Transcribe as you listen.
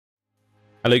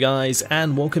Hello guys,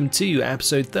 and welcome to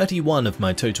episode 31 of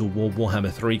my Total War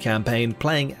Warhammer 3 campaign,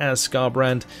 playing as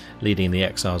Skarbrand, leading the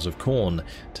Exiles of Khorne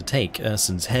to take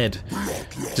Ursun's head.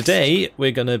 Today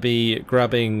we're going to be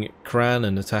grabbing Kran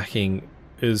and attacking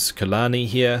Uzkalani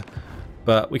here,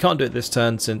 but we can't do it this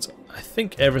turn since I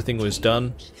think everything was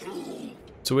done.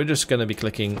 So we're just going to be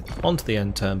clicking onto the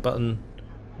end turn button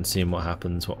and seeing what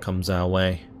happens, what comes our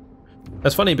way.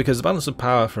 That's funny because the balance of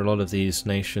power for a lot of these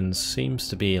nations seems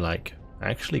to be like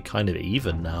actually kind of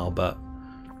even now, but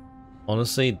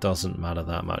honestly it doesn't matter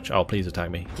that much. Oh, please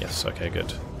attack me. Yes, okay,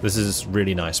 good. This is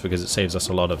really nice because it saves us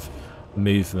a lot of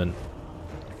movement.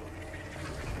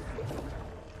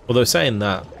 Although saying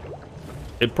that,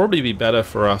 it'd probably be better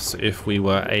for us if we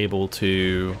were able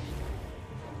to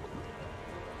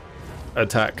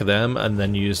attack them and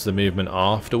then use the movement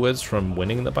afterwards from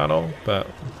winning the battle, but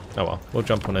oh well, we'll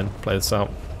jump on in, play this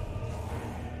out.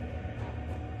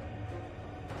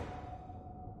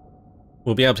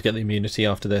 We'll be able to get the immunity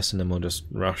after this, and then we'll just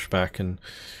rush back and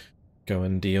go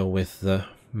and deal with the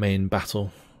main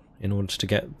battle in order to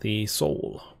get the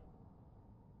soul.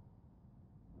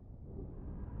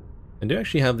 I do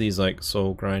actually have these like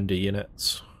soul grinder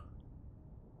units.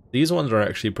 These ones are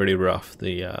actually pretty rough,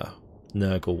 the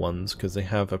Nurgle ones, because they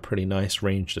have a pretty nice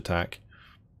ranged attack.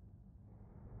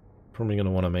 Probably going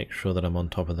to want to make sure that I'm on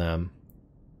top of them.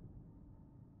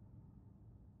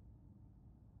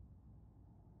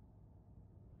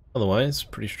 Otherwise,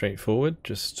 pretty straightforward,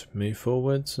 just move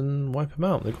forwards and wipe them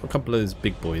out. They've got a couple of those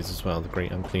big boys as well, the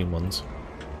great unclean ones.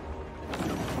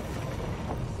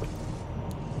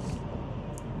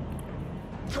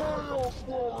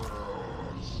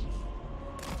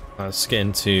 Let's get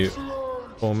into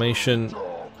formation.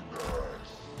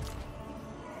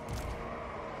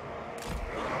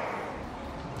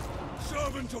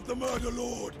 Servant of the Murder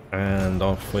Lord. And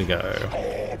off we go.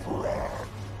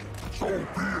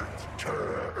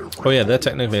 Oh yeah, they're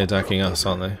technically attacking us,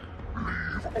 aren't they?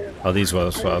 Oh, these were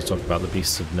what I was talking about, the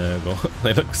beasts of Nurgle.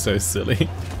 They look so silly.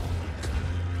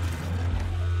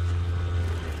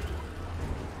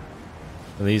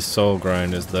 And these soul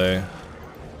grinders though.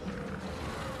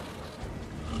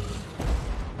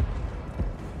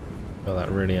 Got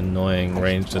that really annoying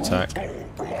ranged attack.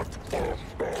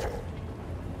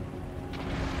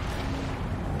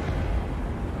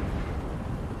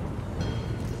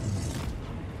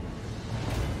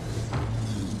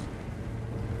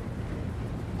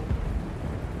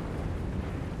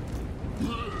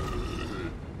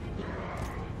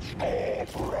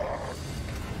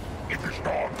 It is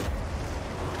done.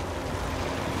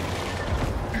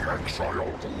 The Exile of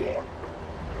Khorne.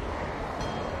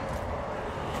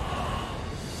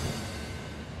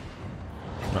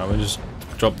 Right, we'll just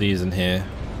drop these in here.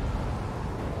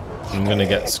 I'm gonna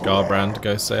get Skarbrand to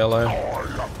go say hello.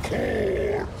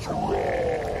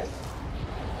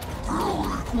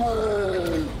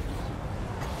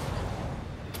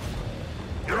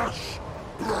 Yes,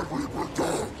 let me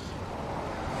return.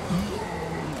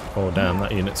 Oh damn,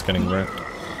 that unit's getting wrecked.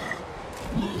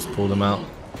 Just pull them out.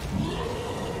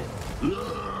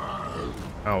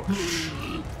 Ouch.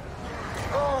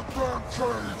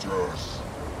 Advantageous.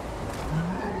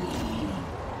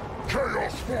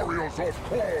 Chaos Warriors of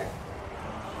Khorne.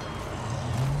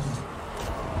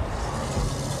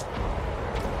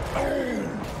 Oh,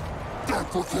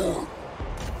 death for Khorne.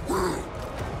 Will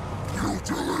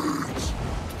mutilate.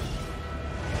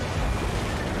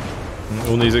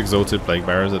 All these exalted plague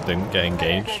bearers that didn't get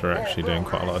engaged are actually doing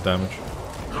quite a lot of damage.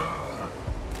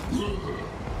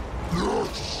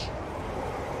 Yes.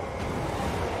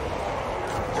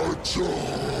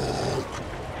 Attack.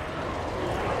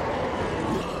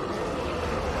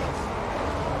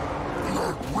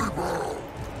 Let rebel.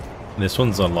 This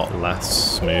one's a lot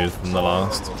less smooth than the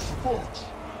last.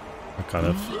 I kind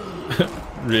of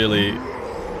really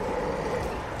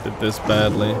did this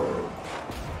badly.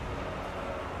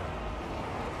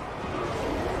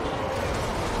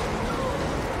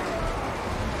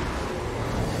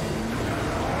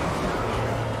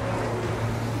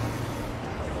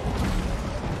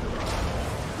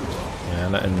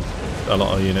 Letting a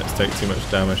lot of units take too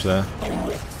much damage there.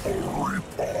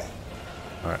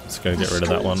 Alright, let's go get rid of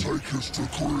that one.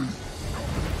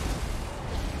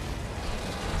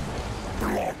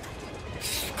 Blood,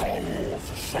 skulls,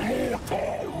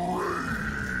 slaughter,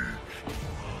 rage.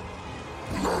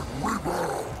 Let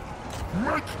rebel.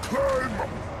 Make claim.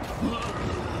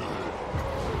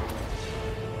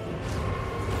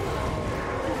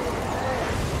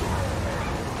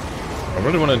 I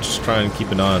really want to just try and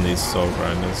keep an eye on these soul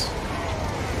grinders.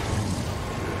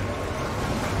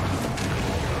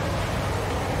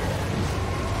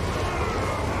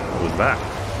 What was that?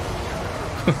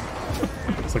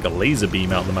 It's like a laser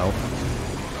beam out the mouth.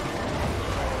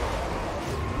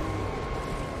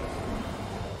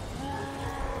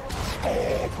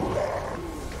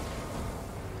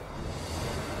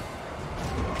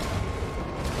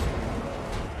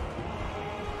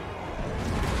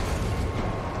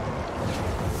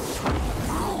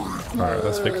 Alright,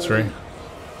 that's victory.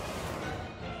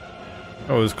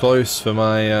 Oh, it was close for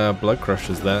my blood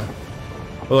crushers there.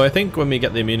 Although I think when we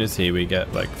get the immunity, we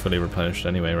get like fully replenished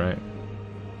anyway, right?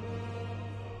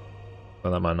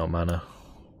 Well, that might not matter.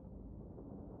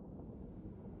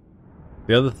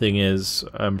 The other thing is,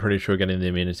 I'm pretty sure getting the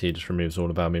immunity just removes all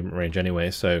of our movement range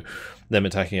anyway, so them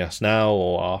attacking us now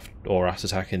or us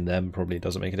attacking them probably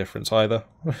doesn't make a difference either,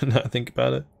 now I think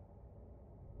about it.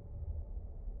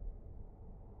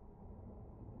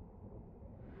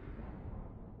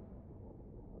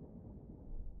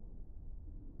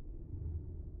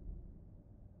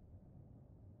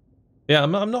 Yeah,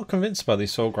 I'm not convinced about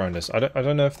these soul grinders. I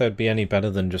don't know if they'd be any better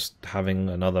than just having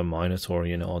another Minotaur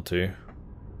unit or two.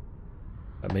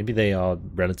 Maybe they are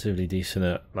relatively decent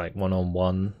at like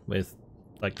one-on-one with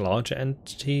like larger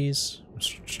entities. I'm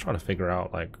just trying to figure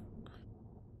out like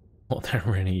what they're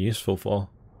really useful for.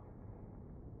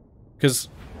 Because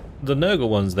the Nurgle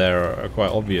ones there are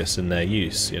quite obvious in their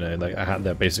use. You know, like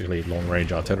they're basically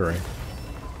long-range artillery.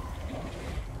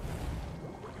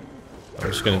 I'm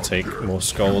just going to take more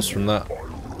skulls from that.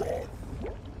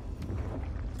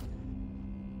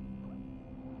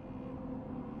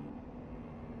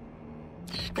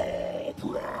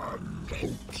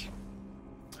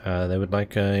 They would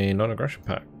like a non-aggression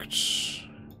pact.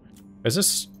 Is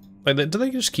this like do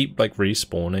they just keep like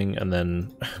respawning and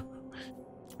then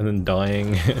and then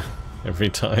dying every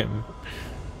time?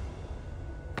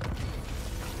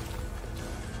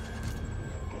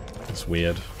 It's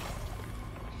weird.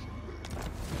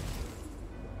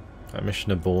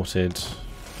 Mission aborted.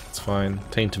 It's fine.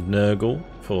 Taint of Nurgle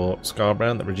for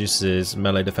Skarbrand that reduces his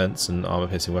melee defense and armor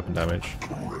piercing weapon damage.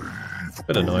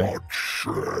 Bit annoying.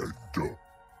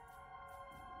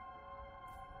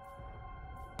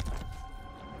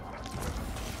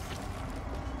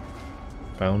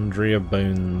 Boundary of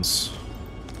Bones.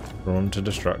 Drawn to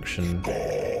destruction.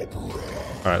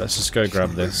 Alright, let's just go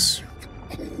grab this.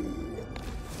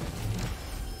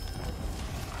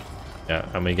 Yeah,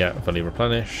 and we get fully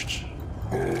replenished.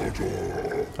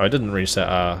 Oh, I didn't reset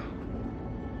our...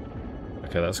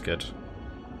 Okay, that's good.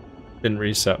 Didn't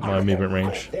reset my movement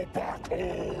range. It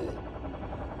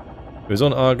was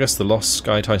on Argus, the lost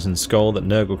Sky Titan skull, that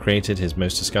Nurgle created his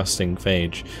most disgusting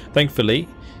phage. Thankfully,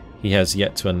 he has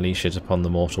yet to unleash it upon the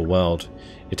mortal world.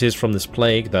 It is from this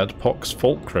plague that Pox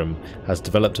Fulcrum has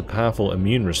developed a powerful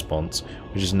immune response,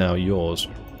 which is now yours.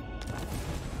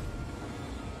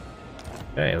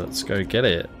 Okay, let's go get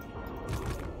it.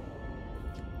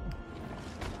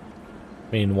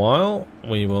 Meanwhile,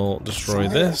 we will destroy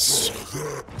this.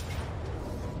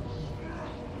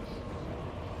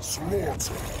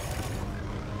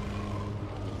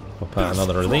 Pop out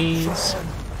another of these.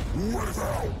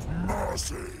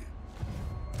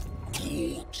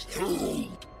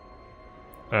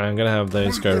 I'm gonna have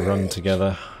those go run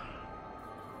together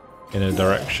in a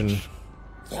direction.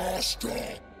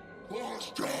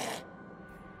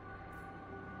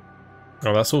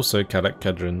 Oh, that's also Kadek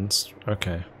Kedron's.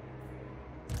 Okay.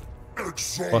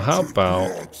 Well, how about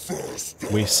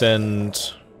we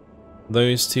send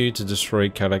those two to destroy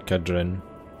Kadek Kedron,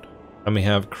 and we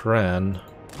have Kran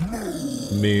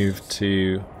move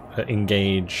to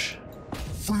engage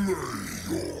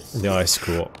the Ice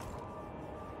Court.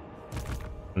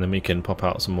 And then we can pop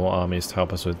out some more armies to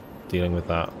help us with dealing with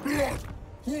that.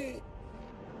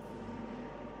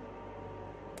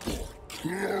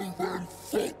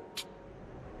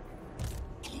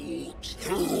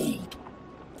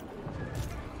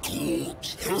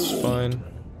 That's fine.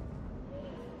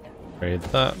 Trade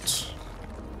that.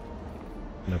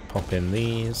 I'm gonna pop in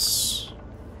these.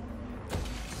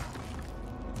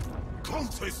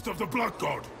 Cultist of the Blood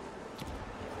God.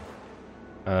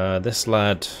 This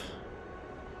lad,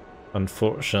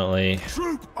 unfortunately,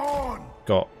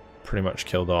 got pretty much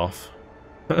killed off.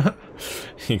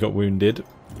 He got wounded,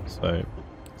 so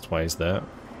that's why he's there.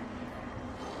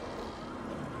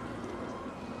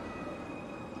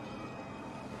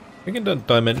 I think a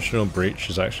dimensional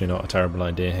breach is actually not a terrible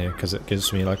idea here, because it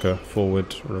gives me like a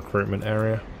forward recruitment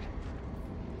area.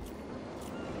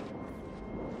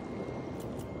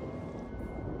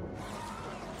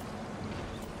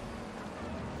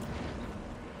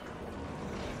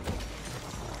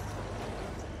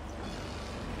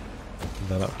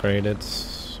 That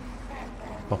upgraded.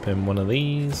 Pop in one of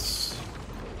these.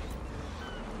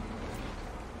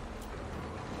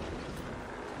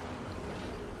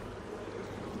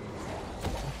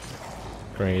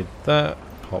 upgrade that,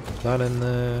 pop that in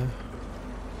there.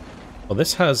 Well,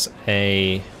 this has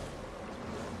a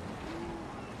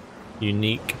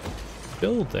unique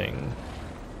building.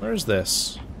 Where is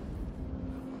this?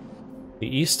 The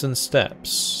Eastern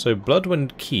Steppes. So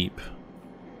Bloodwind Keep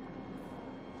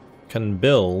can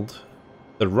build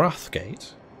the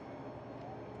Wrathgate.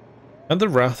 At the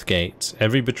Wrathgate,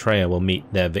 every betrayer will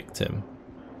meet their victim,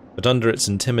 but under its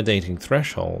intimidating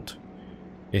threshold,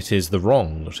 it is the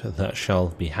wronged that shall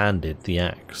be handed the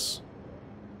axe.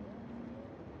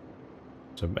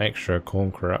 Some extra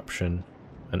Khorne corruption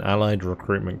and allied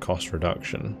recruitment cost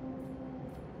reduction.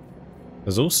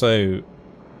 There's also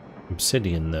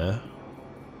obsidian there.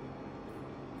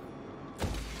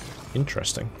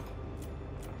 Interesting.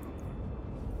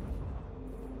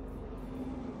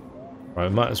 Right,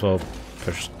 we might as well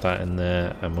push that in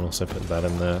there, and we'll also put that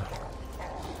in there.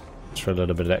 Just for a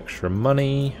little bit of extra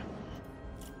money.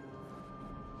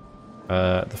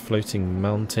 The floating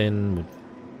mountain, we'll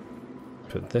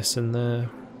put this in there.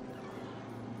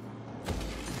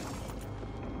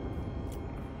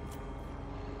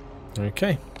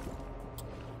 Okay.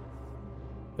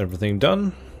 Everything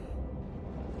done.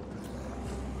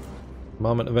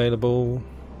 Marmot available.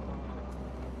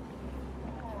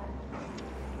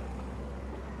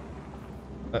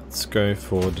 Let's go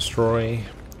for destroy,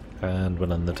 and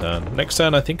we'll end the turn. Next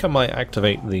turn I think I might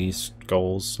activate these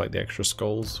skulls, like the extra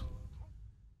skulls.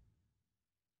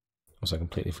 Also, I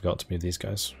completely forgot to move these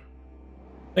guys.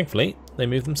 Thankfully, they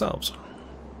move themselves.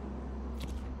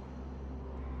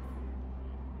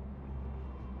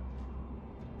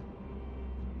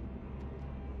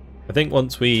 I think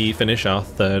once we finish our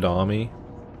third army,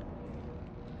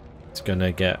 it's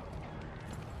gonna get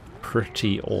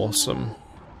pretty awesome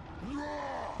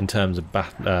in terms of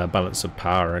balance of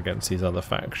power against these other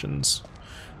factions.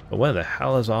 But where the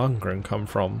hell has Arngrim come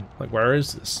from? Like, where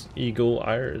is this? Eagle,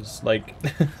 Iris, like...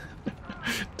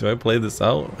 Do I play this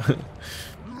out?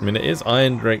 I mean, it is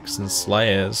Iron Drakes and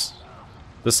Slayers.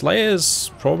 The Slayers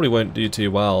probably won't do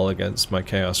too well against my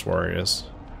Chaos Warriors.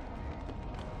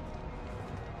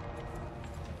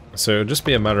 So it'll just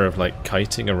be a matter of, like,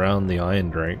 kiting around the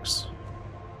Iron Drakes.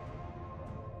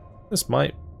 This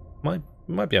might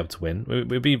be able to win.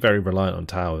 We'd be very reliant on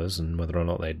towers and whether or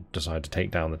not they decide to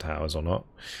take down the towers or not.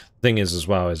 The thing is, as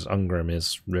well, is Ungrim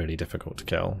is really difficult to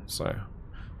kill, so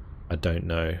I don't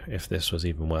know if this was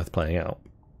even worth playing out.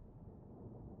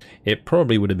 It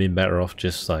probably would have been better off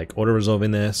just like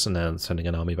auto-resolving this and then sending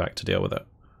an army back to deal with it.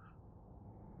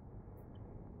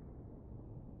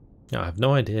 Yeah, I have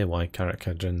no idea why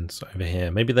Karakajin's over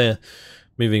here. Maybe they're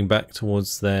moving back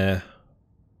towards their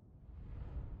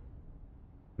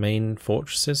main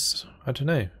fortresses? I don't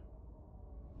know.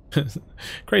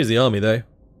 Crazy army though.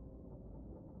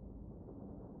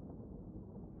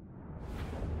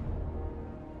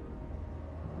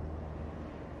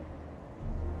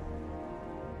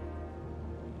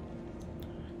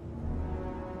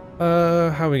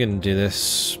 How are we going to do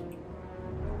this?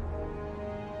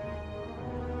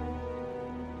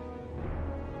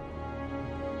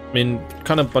 I mean,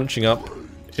 kind of bunching up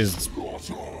is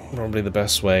probably the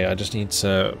best way. I just need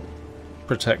to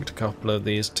protect a couple of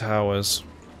these towers.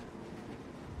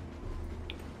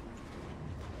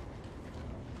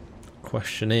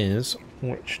 Question is,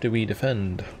 which do we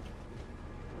defend?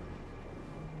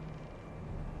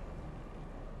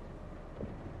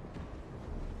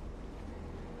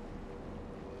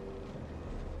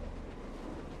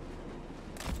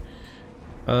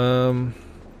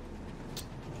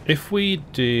 If we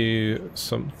do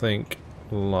something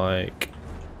like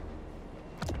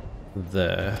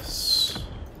this,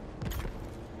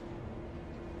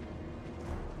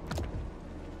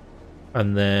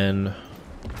 and then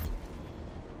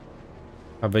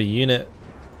have a unit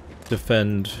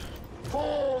defend,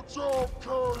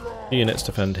 units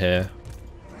defend here,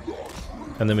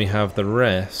 and then we have the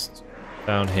rest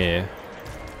down here.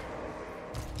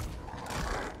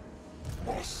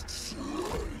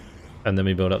 And then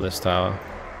we build up this tower.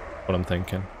 What I'm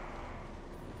thinking.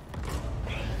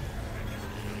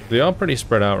 We are pretty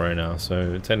spread out right now,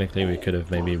 so technically we could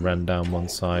have maybe ran down one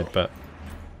side, but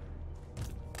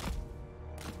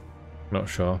not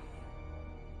sure.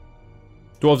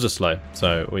 Dwarves are slow,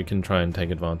 so we can try and take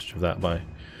advantage of that by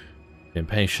being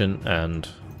patient and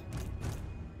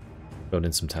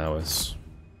building some towers.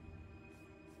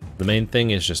 The main thing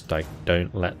is just like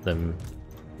don't let them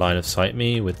line of sight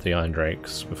me with the Iron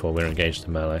Drakes before we're engaged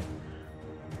in melee.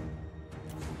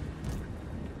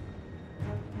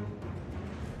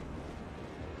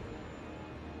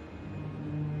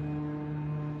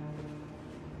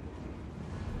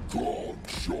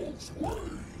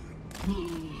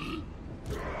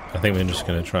 I think we're just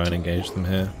going to try and engage them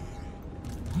here.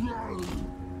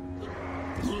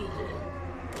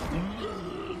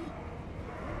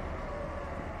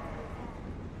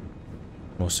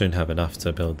 We'll soon have enough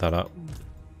to build that up.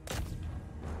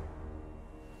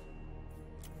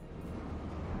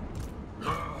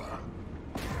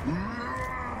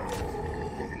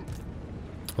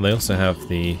 Well, they also have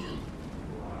the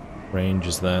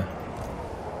ranges there.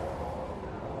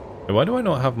 Why do I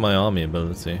not have my army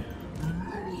ability?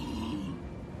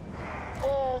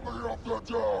 Army of the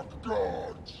Dark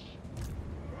Gods.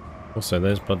 Also,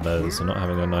 those bloodletters are not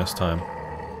having a nice time.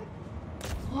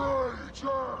 Rage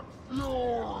and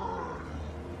fury.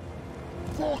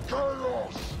 For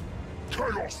chaos.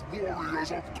 Chaos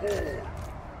warriors of Khorne.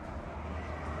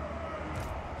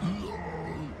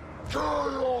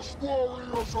 Chaos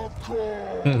warriors of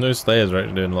Khorne. Those slayers are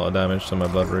actually doing a lot of damage to my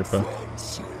Blood Reaper.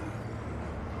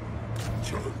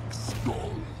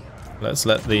 Let's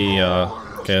let the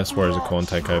Chaos Warriors of Khorne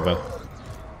take over.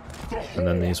 And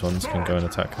then these ones can go and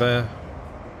attack there.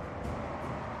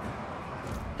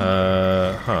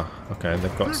 Okay,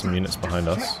 they've got some units behind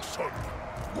us.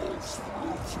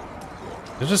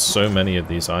 There's just so many of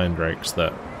these Iron Drakes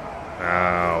that...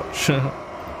 Ouch!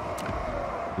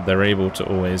 They're able to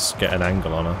always get an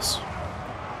angle on us.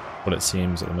 What it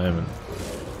seems at the moment.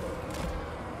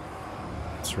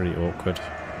 It's really awkward.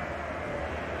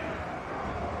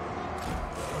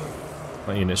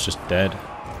 That unit's just dead.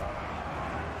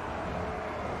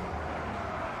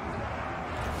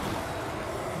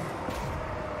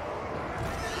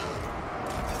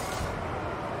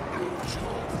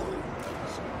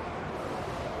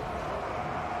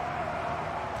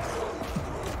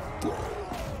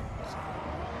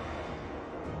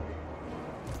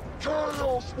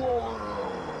 Chaos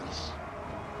warriors.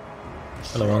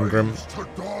 Hello, Ungram. To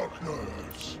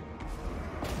darkness.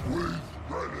 With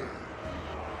ready.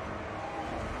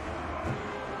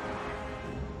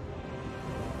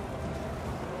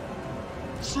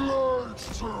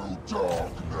 Slaves to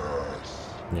darkness.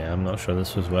 Yeah, I'm not sure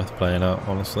this was worth playing out,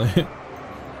 honestly.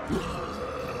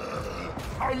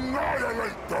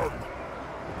 Annihilate them.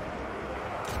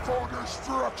 For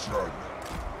destruction.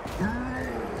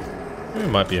 It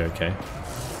might be okay.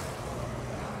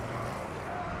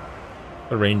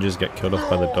 The rangers get killed off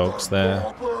by the dogs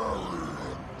there.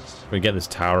 We get this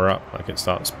tower up, like it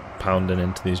starts pounding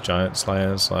into these giant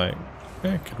slayers, like,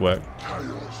 yeah, it could work.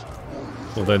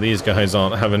 Although these guys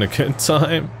aren't having a good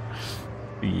time.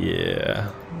 Yeah.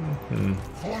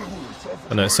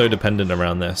 I know, it's so dependent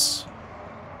around this.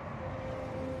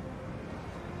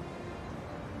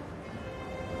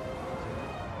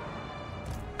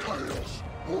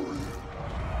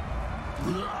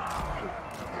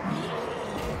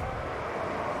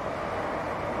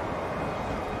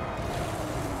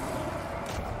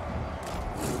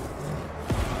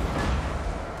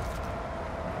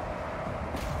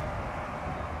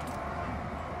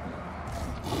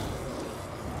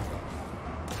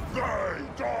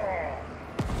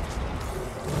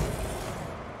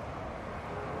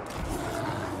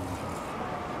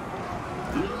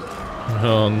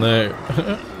 Oh no.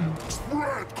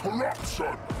 Spread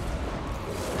corruption.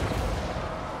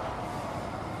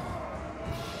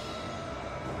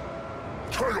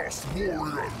 Chaos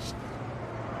warriors.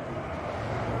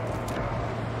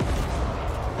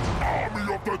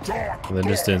 Army of the Dark. They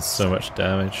just did so much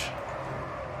damage.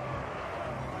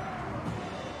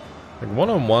 Like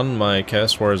one-on-one, my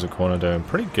Chaos Warriors of Khorne are doing a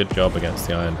pretty good job against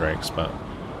the Iron Drakes, but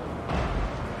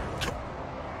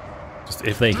just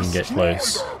if they can get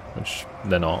close, which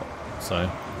they're not, so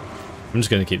I'm just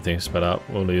going to keep things sped up.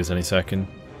 We'll lose any second.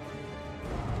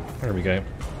 There we go.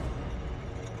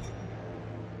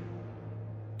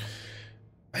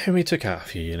 And we took out a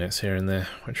few units here and there,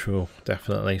 which will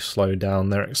definitely slow down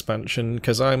their expansion,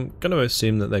 because I'm going to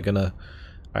assume that they're going to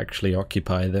actually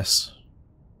occupy this.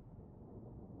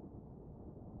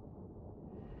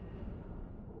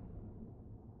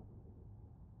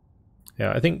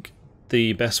 Yeah, I think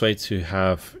the best way to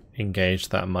have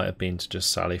engaged that might have been to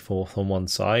just sally forth on one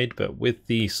side, but with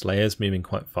the Slayers moving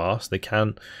quite fast, they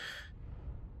can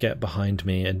get behind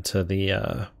me into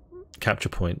the capture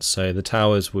points, so the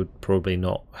towers would probably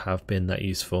not have been that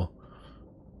useful.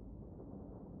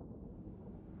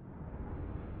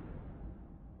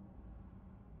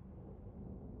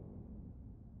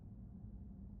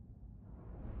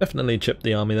 Definitely chip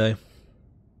the army though.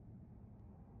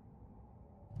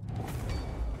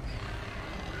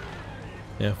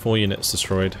 Yeah, 4 units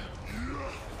destroyed.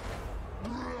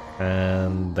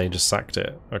 And they just sacked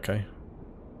it. Okay.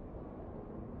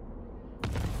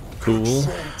 Cool.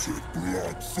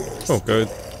 Oh,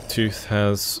 Goatooth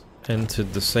has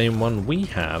entered the same one we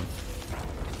have.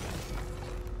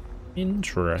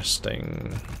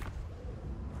 Interesting.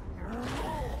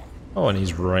 Oh, and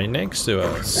he's right next to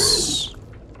us.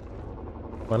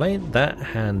 Well, ain't that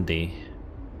handy.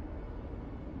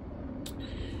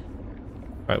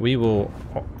 Right, we will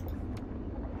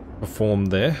perform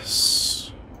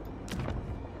this.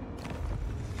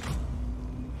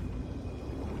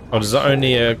 Oh, does that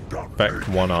only affect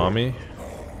one army?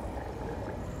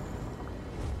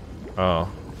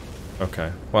 Oh,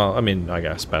 okay. Well, I mean, I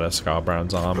guess better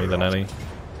Skarbrand's army than any.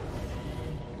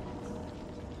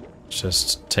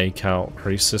 Just take out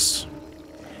Croesus.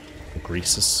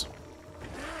 Croesus.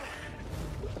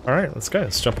 Alright, let's go.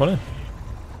 Let's jump on in.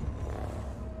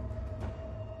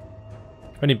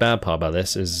 Only bad part about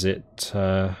this is it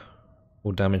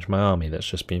will damage my army that's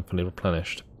just been fully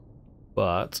replenished.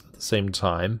 But at the same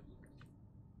time,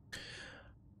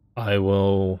 I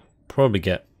will probably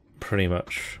get pretty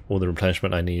much all the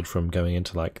replenishment I need from going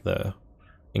into like the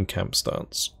in-camp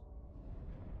stance.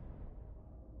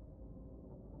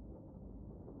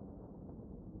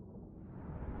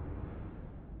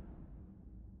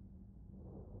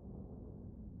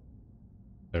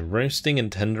 So roasting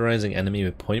and tenderizing enemy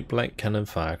with point-blank cannon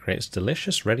fire creates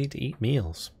delicious, ready-to-eat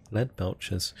meals. Lead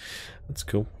belchers. That's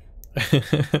cool.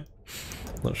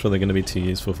 Not sure they're going to be too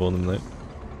useful for them, though.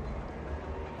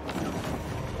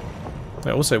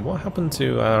 Wait, also, what happened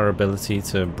to our ability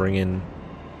to bring in...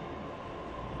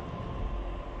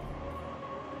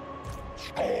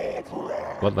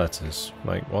 blood letters?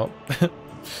 Like, what?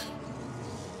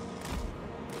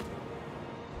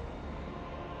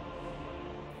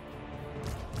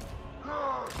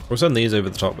 We'll send these over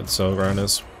the top with soul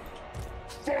grinders,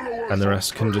 and the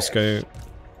rest can just go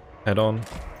head on.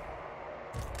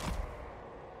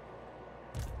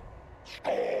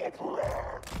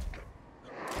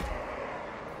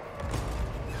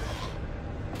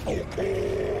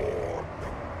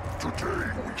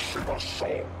 Today we sing a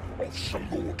song of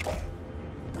slaughter.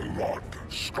 Blood,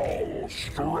 skull,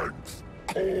 strength,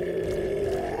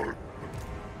 Khorne.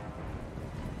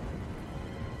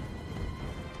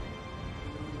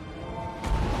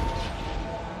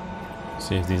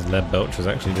 See if these lead belchers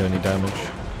actually do any damage.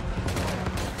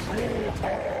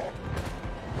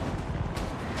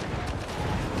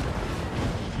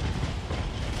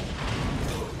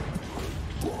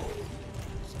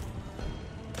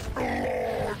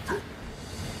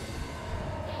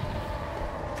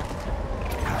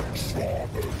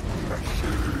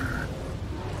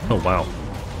 Oh wow.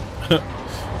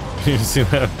 You see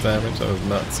that damage? That was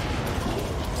nuts.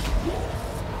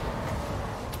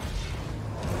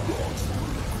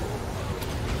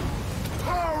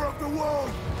 Power of the world.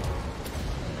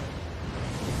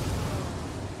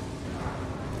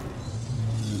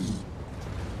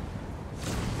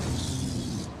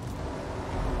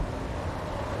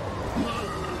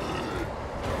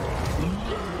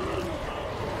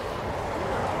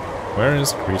 Where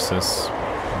is Croesus?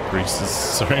 Croesus,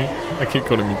 sorry. I keep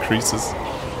calling him Croesus.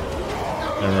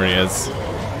 There he is.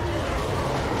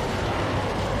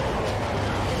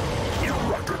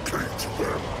 Eradicate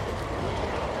them.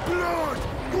 Blood,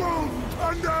 wolf,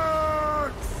 and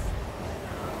axe.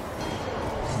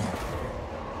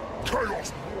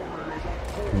 Chaos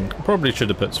warriors. Probably should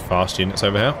have put fast units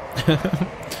over here.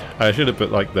 I should have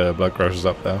put like the blood crushers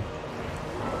up there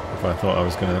if I thought I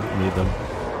was going to need them.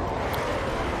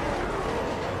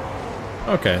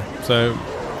 Okay, so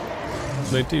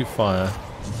they do fire.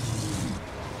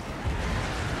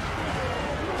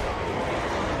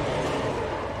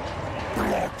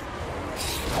 Blood,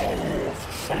 skull,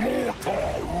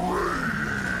 slaughter, rage.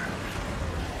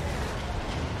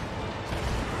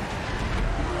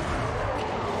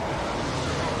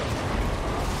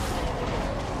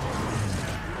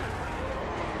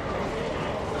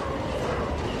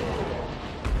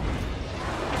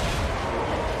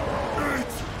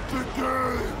 It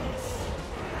begins.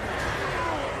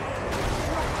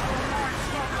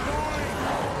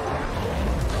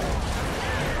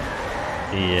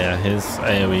 Yeah, his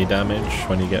AoE damage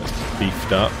when he gets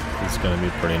beefed up is going to be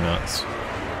pretty nuts.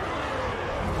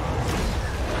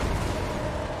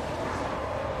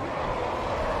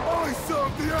 I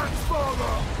serve the Axe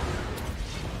Father.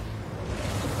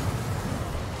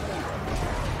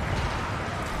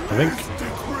 I think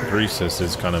Croesus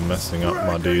is kind of messing up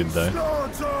my dude though.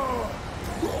 Slaughter.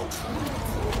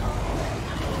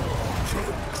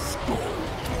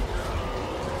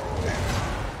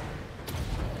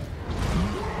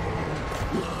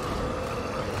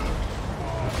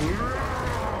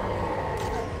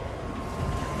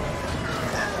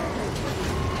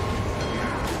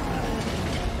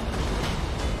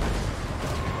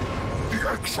 The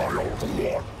Exiled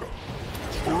one.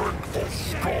 Strength of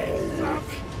skulls.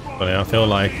 But yeah, I feel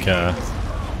like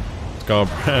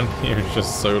Skarbrand here is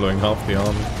just soloing half the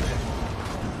army.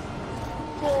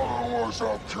 Followers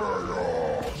of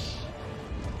chaos.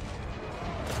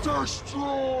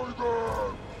 Destroy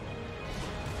them.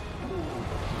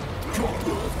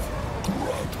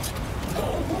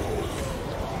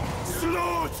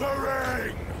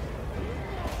 Slaughtering.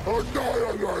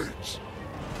 Annihilate.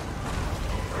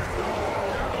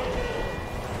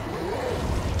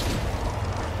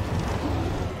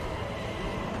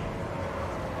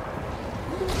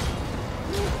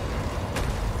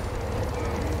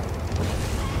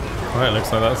 Alright,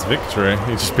 looks like that's victory.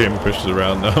 He's just being pushed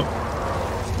around now.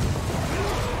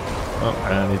 Oh,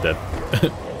 and he's dead.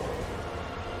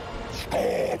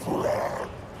 Skarbrand.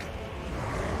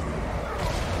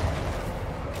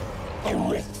 A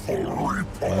wrathful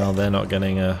reaper. Well, they're not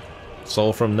getting a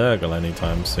soul from Nurgle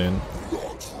anytime soon.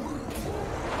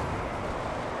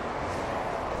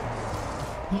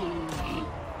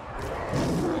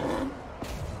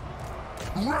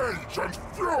 Rage and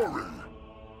fury.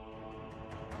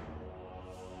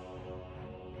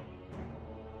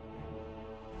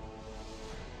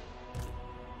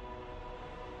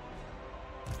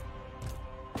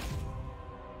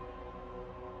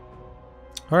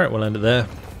 Alright, we'll end it there.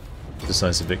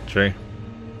 Decisive victory.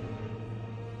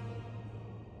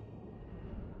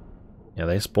 Yeah,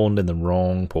 they spawned in the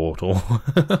wrong portal.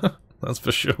 That's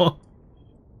for sure.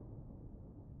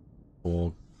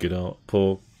 Poor good old,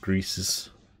 poor Greases.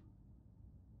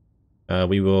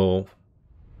 We will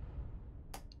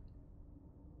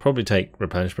probably take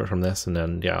replenishment from this, and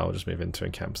then yeah, I'll just move into a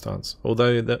camp stance.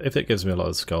 Although if it gives me a lot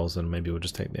of skulls, then maybe we'll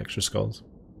just take the extra skulls.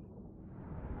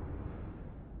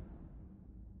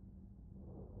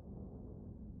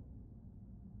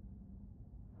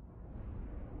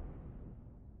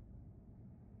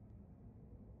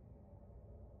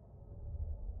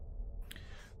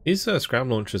 These scrap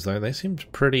launchers though, they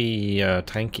seemed pretty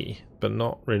tanky, but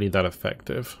not really that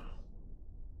effective.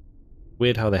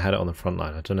 Weird how they had it on the front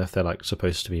line. I don't know if they're like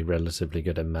supposed to be relatively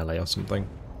good in melee or something.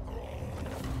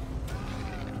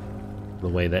 The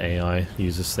way the AI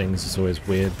uses things is always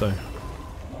weird though.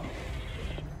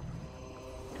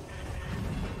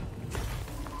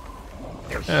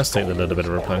 Yeah, let's take a little bit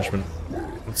of replenishment.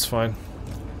 That's fine.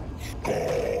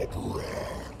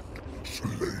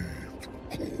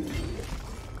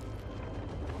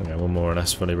 Okay, we'll more or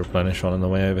less fully replenish on the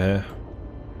way over here.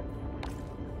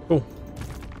 Cool.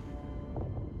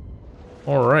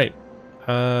 Alright.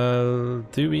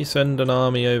 Do we send an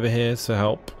army over here to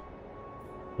help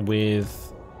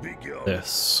with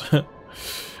this?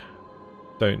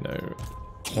 Don't know.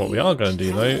 What we are going to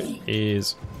do though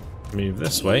is move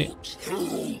this way.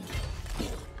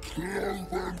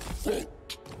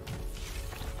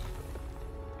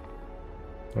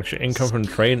 Actually, income from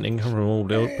trade and income from all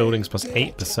buildings plus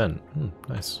 8%.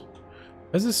 Nice.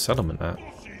 Where's this settlement at?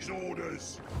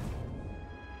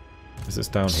 Is this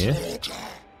down here?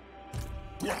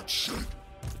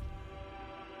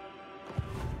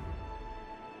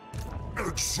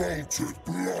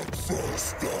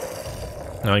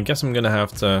 Now I guess I'm going to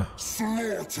have to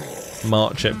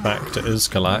march it back to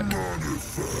Uzkalak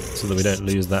so that we don't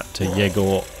lose that to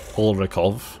Yegor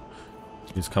Ulrikov,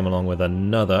 who's come along with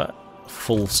another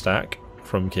full stack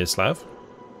from Kislav.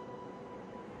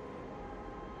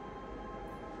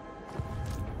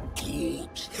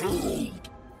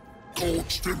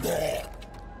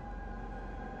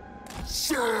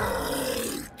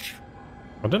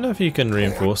 I don't know if you can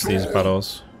reinforce these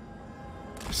battles.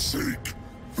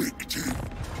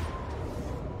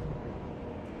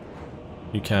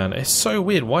 You can. It's so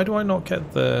weird. Why do I not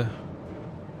get the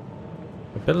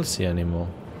ability anymore?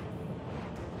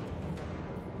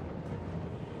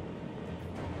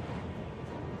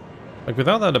 Like,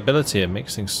 without that ability, it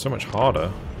makes things so much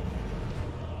harder.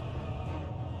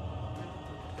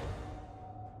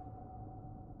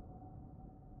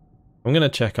 I'm gonna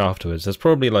check afterwards. There's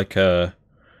probably like a...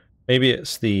 Maybe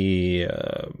it's the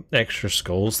extra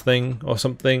skulls thing or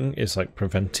something is like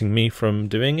preventing me from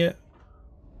doing it.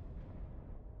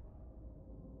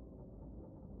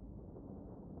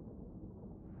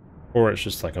 Or it's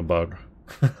just like a bug.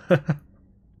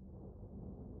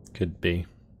 Could be.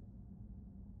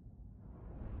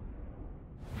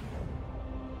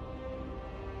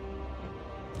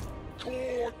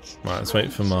 Right, let's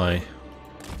wait for my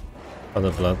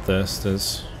other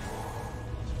bloodthirsters.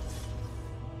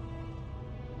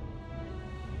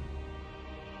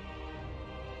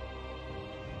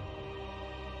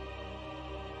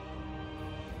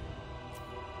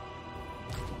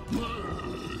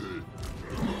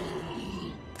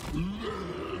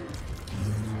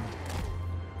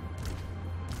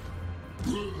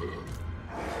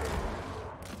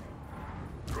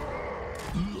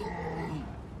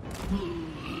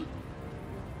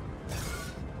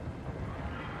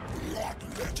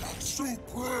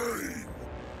 supreme.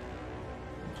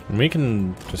 We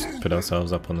can just put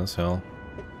ourselves up on this hill.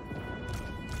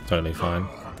 Totally fine.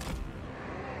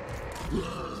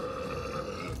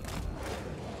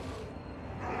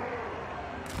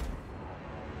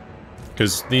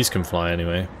 Because these can fly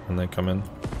anyway when they come in.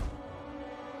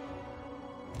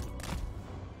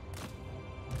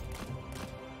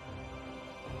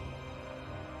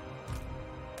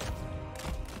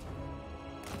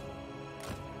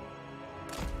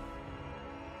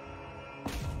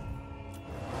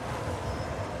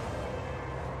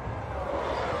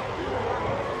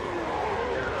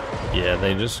 Yeah,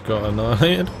 they just got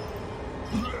annihilated.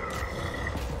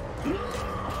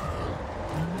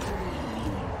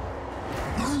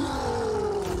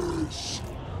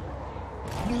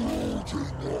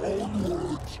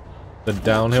 The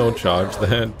downhill charge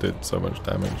there did so much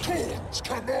damage. Taunts,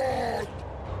 come on!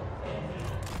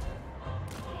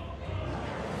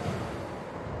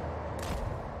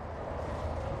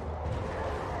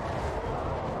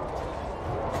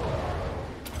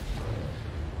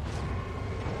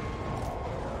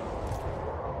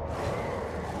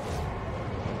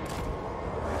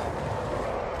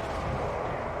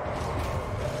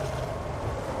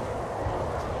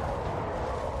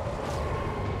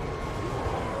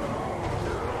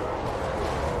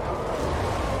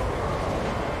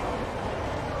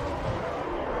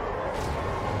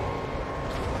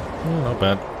 Not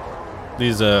bad.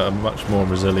 These are much more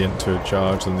resilient to a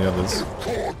charge than the others.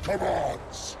 Khorne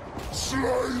commands! Slay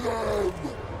them!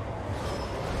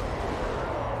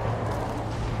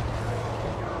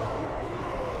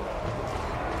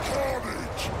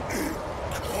 Carnage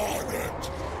incarnate!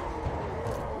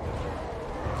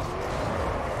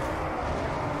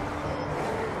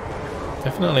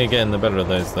 Definitely getting the better of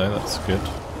those though, that's good.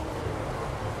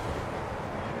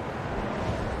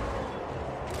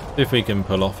 See if we can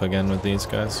pull off again with these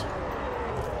guys.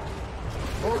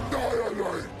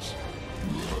 Annihilate!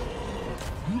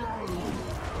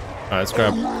 Alright, let's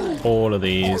grab all of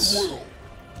these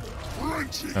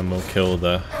Plenty and we'll kill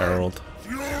the Herald.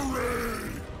 fury!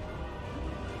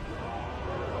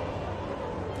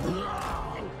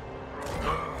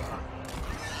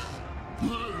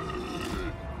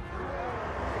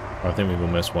 I think we've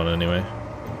almost won anyway.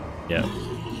 Yeah.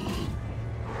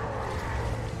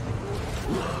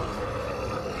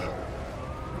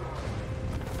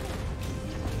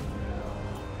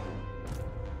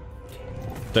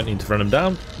 Don't need to run them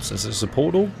down since it's a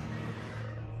portal.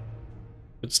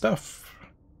 Good stuff.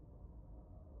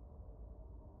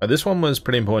 This one was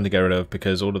pretty important to get rid of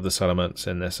because all of the settlements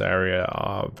in this area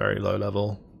are very low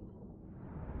level.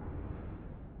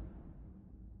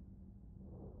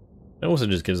 It also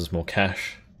just gives us more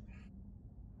cash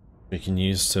we can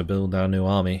use to build our new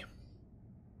army.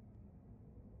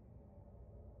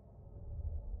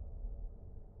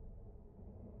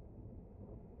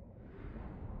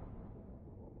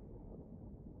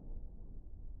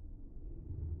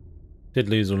 Did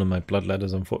lose all of my blood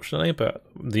letters unfortunately, but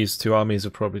these two armies are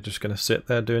probably just going to sit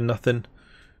there doing nothing.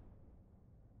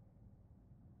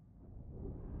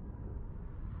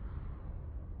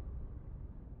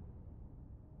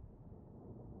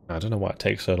 I don't know why it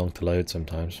takes so long to load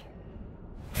sometimes.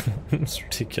 It's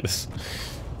ridiculous.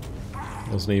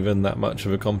 It wasn't even that much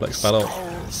of a complex battle.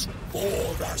 Skulls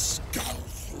for the skull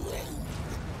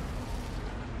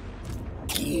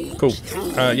throne. Cool.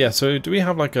 Yeah, so do we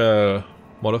have like a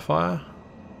modifier?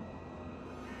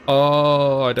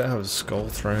 Oh, I don't have a skull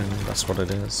throne. That's what it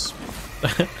is.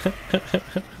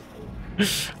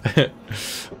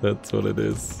 That's what it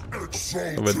is.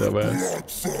 I'm a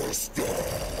dumbass.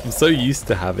 I'm so used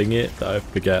to having it that I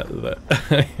forget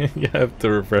that you have to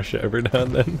refresh it every now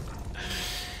and then.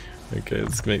 Okay,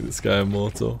 let's make this guy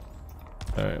immortal.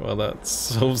 Alright, well that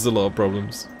solves a lot of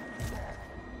problems.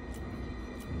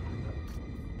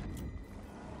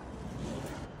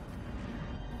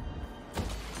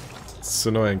 It's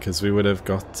annoying because we would have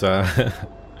got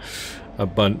a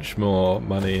bunch more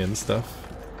money and stuff.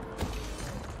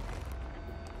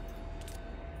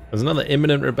 There's another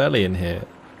imminent rebellion here.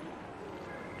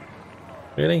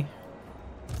 Really?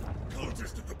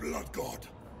 Cultist of the blood god.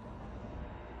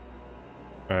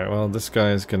 Alright, well this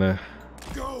guy is gonna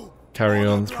Go. carry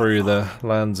on through the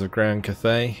lands of Grand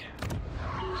Cathay.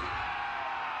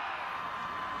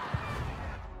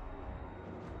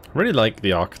 I really like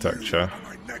the architecture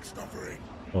My next offering.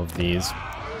 of these.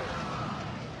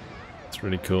 It's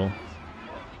really cool.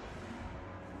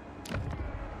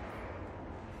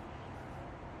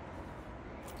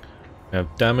 We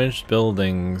have damaged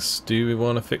buildings. Do we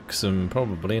want to fix them?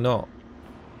 Probably not.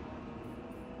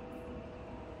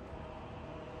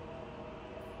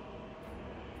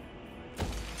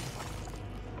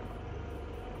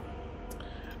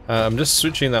 I'm just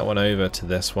switching that one over to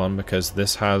this one because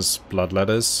this has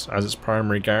bloodletters as its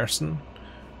primary garrison,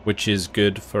 which is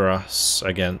good for us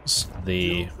against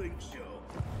the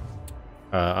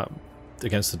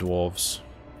dwarves.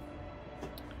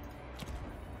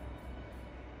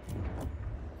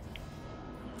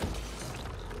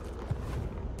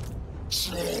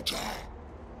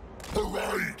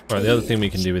 Right, the other thing we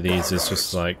can do with these is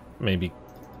just like maybe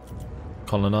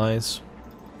colonize.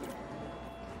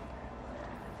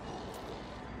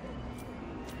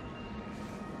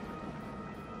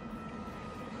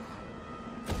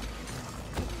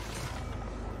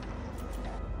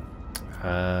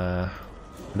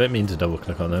 I don't mean to double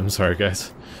click on them, sorry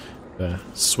guys.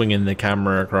 Swinging the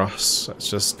camera across, let's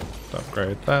just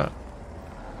upgrade that.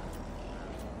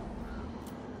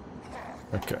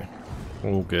 Okay,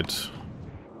 all good.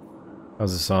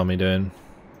 How's this army doing?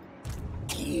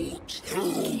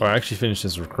 Oh, I actually finished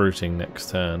this recruiting next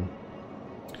turn.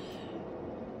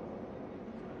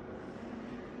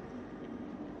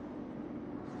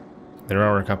 There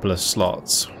are a couple of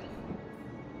slots.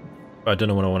 I don't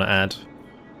know what I want to add.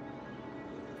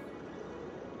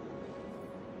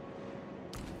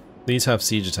 These have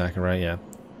siege attacker, right? Yeah.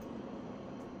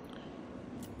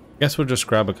 Guess we'll just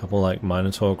grab a couple like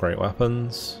Minotaur great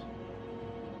weapons.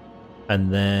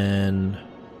 And then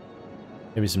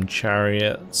maybe some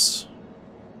chariots.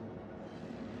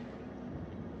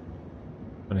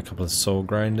 And a couple of soul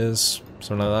grinders,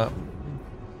 something like that.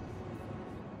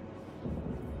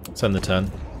 Let's end the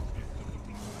turn.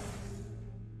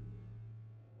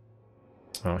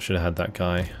 Oh, I should have had that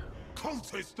guy.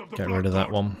 Get rid of that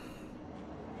one.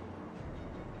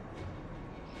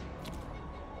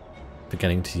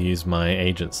 Beginning to use my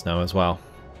agents now as well.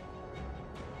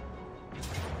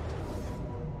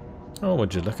 Oh,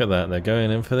 would you look at that? They're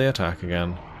going in for the attack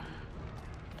again.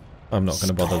 I'm not going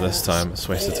to bother this time. It's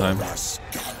a waste of time.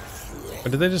 Or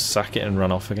did they just sack it and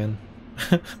run off again?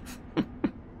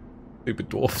 Stupid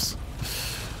dwarfs.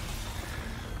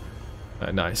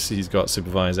 Nice. He's got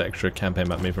supervised extra campaign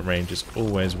map movement range is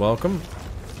always welcome.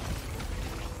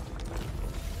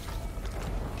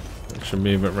 Extra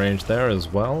movement range there as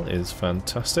well is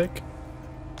fantastic.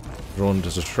 Drawn to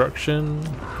destruction.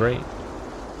 Great.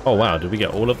 Oh wow, did we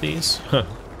get all of these?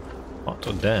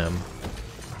 Hot damn.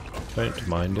 Don't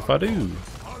mind if I do.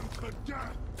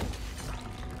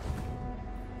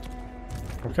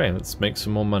 Okay, let's make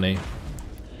some more money.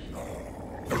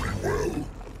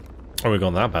 Oh, we've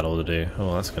got that battle to do.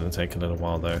 Oh, that's going to take a little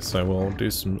while though, so we'll do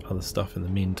some other stuff in the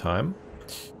meantime.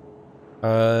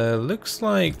 Looks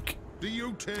like Do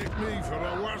you take me for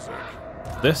a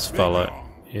wazzock? this fella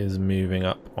is moving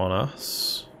up on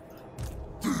us.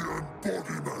 The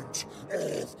embodiment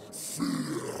of fear.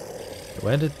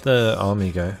 Where did the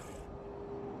army go?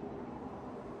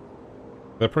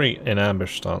 They're pretty in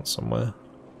ambush stance somewhere,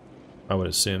 I would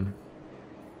assume.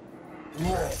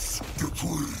 Wrath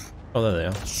decree. Oh, there they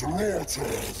are. Slaughter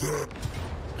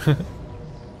them.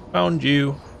 Found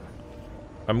you.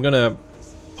 I'm gonna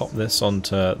pop this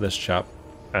onto this chap,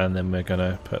 and then we're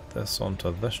gonna put this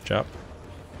onto this chap,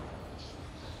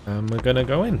 and we're gonna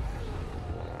go in.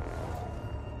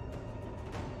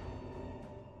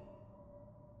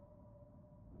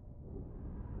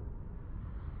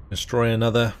 Destroy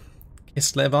another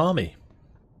Kislev army.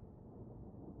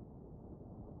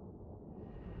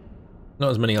 Not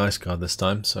as many ice guard this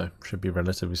time, so should be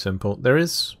relatively simple. There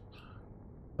is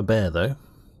a bear though.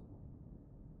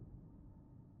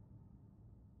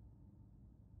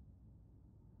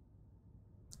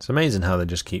 It's amazing how they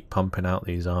just keep pumping out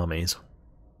these armies.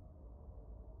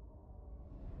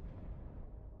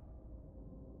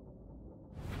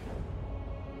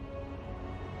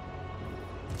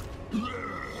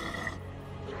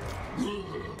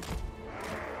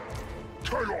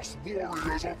 Chaos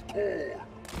warriors of Khorne.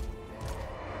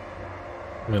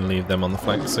 I'm going to leave them on the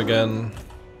flanks again.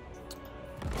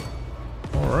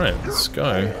 Alright, let's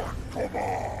go. Come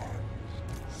on.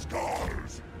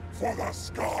 Skulls for the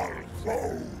Skull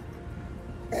Throne.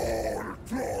 All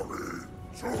glory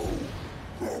to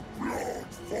the Blood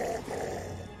Father.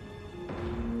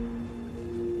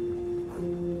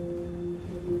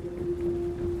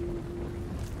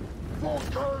 For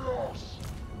chaos.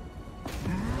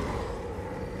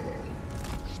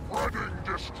 Spreading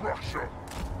destruction.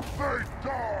 They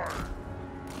die.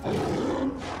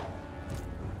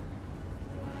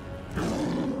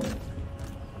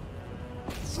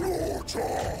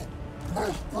 Slaughter.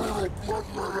 Most brutal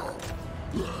bloodletter.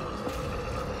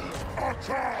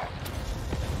 Attack.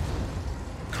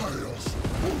 Chaos.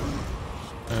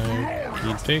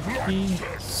 Okie dokie.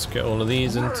 Let's get all of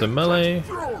these into melee.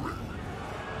 Fury.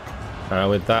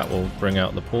 With that, we'll bring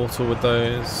out the portal with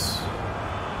those.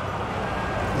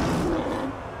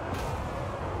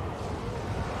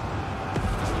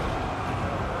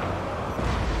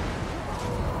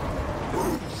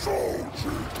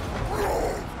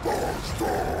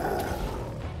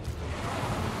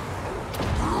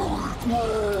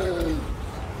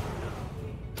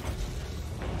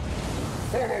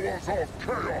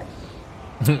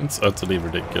 It's utterly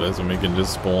ridiculous, and we can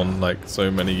just spawn like so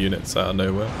many units out of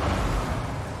nowhere.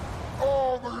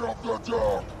 Army of the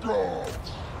Dark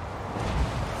Gods!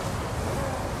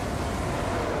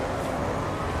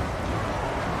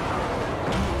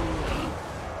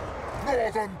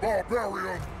 Northern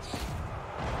barbarians!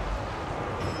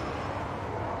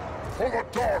 For the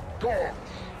Dark Gods!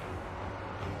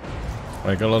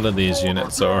 Like a lot of these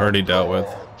units are already dealt with.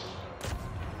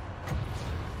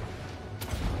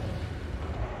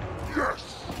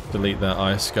 Delete that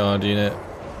Ice Guard unit.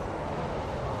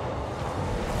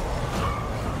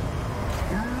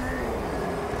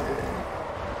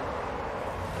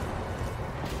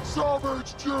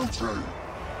 Savage duty!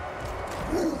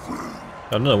 I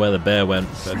don't know where the bear went,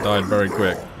 but it died very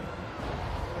quick.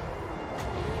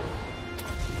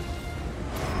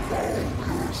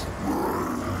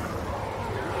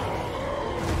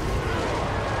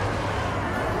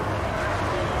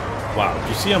 Wow, did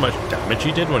you see how much damage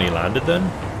he did when he landed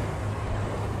then?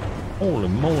 Holy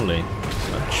moly,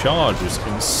 that charge was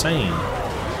insane.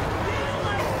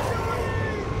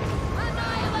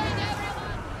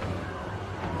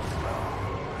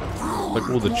 Like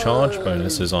all the charge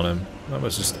bonuses on him. That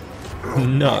was just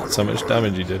nuts how much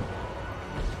damage he did.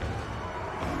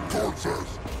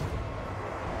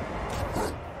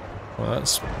 Well,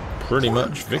 that's pretty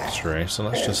much victory, so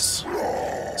let's just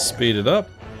speed it up.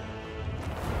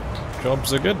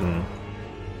 Jobs are good and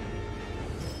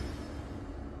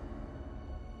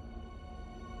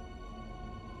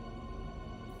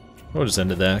we'll just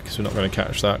end it there because we're not going to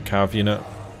catch that cav unit.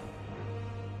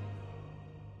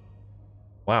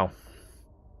 Wow.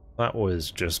 That was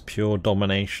just pure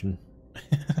domination.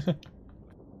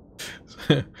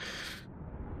 I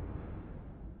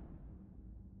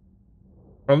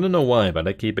don't know why, but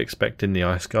I keep expecting the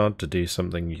Ice Guard to do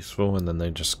something useful and then they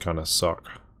just kind of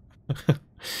suck.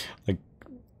 Like,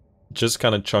 just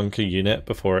kind of chunk a unit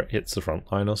before it hits the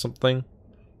front line or something.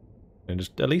 And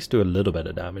just at least do a little bit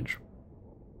of damage.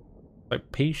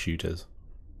 Like pea shooters.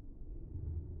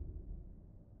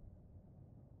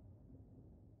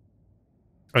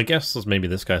 I guess maybe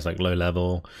this guy's like low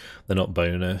level, they're not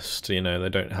bonused, you know, they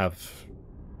don't have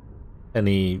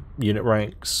any unit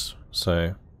ranks,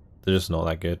 so they're just not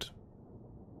that good.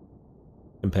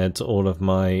 Compared to all of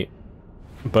my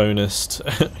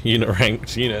bonused unit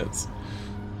ranked units.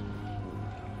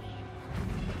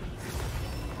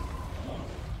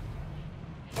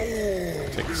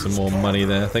 Take some more money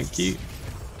there, thank you.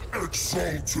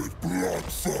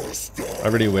 I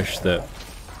really wish that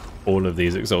all of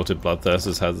these Exalted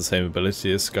Bloodthirsters had the same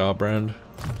ability as Skarbrand.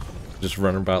 Just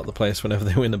run about the place whenever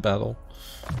they win a battle.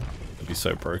 It'd be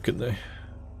so broken though.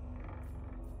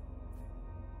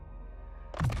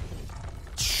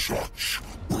 Such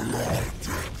blood,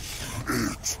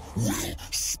 it will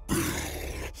spill.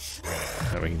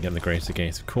 We can get the Greater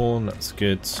Gate of Khorne, that's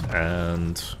good,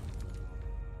 and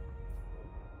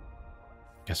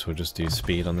guess we'll just do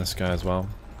speed on this guy as well.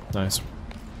 Nice.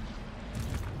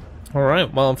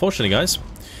 Alright, well unfortunately guys,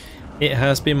 it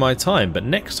has been my time, but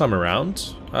next time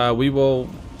around we will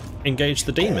engage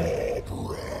the demon.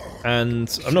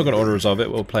 And I'm not going to auto-resolve it,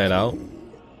 we'll play it out.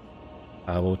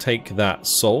 We'll take that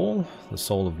soul, the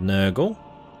soul of Nurgle,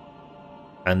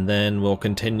 and then we'll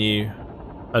continue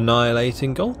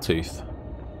annihilating Goldtooth.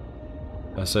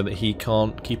 So that he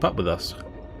can't keep up with us.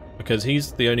 Because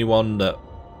he's the only one that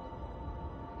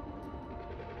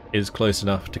is close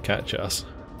enough to catch us.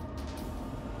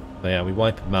 But yeah, we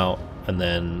wipe him out and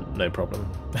then no problem.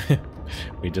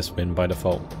 We just win by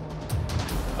default.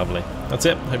 Lovely. That's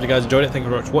it. Hope you guys enjoyed it. Thank you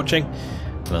very much for watching.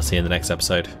 And I'll see you in the next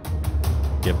episode.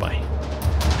 Goodbye.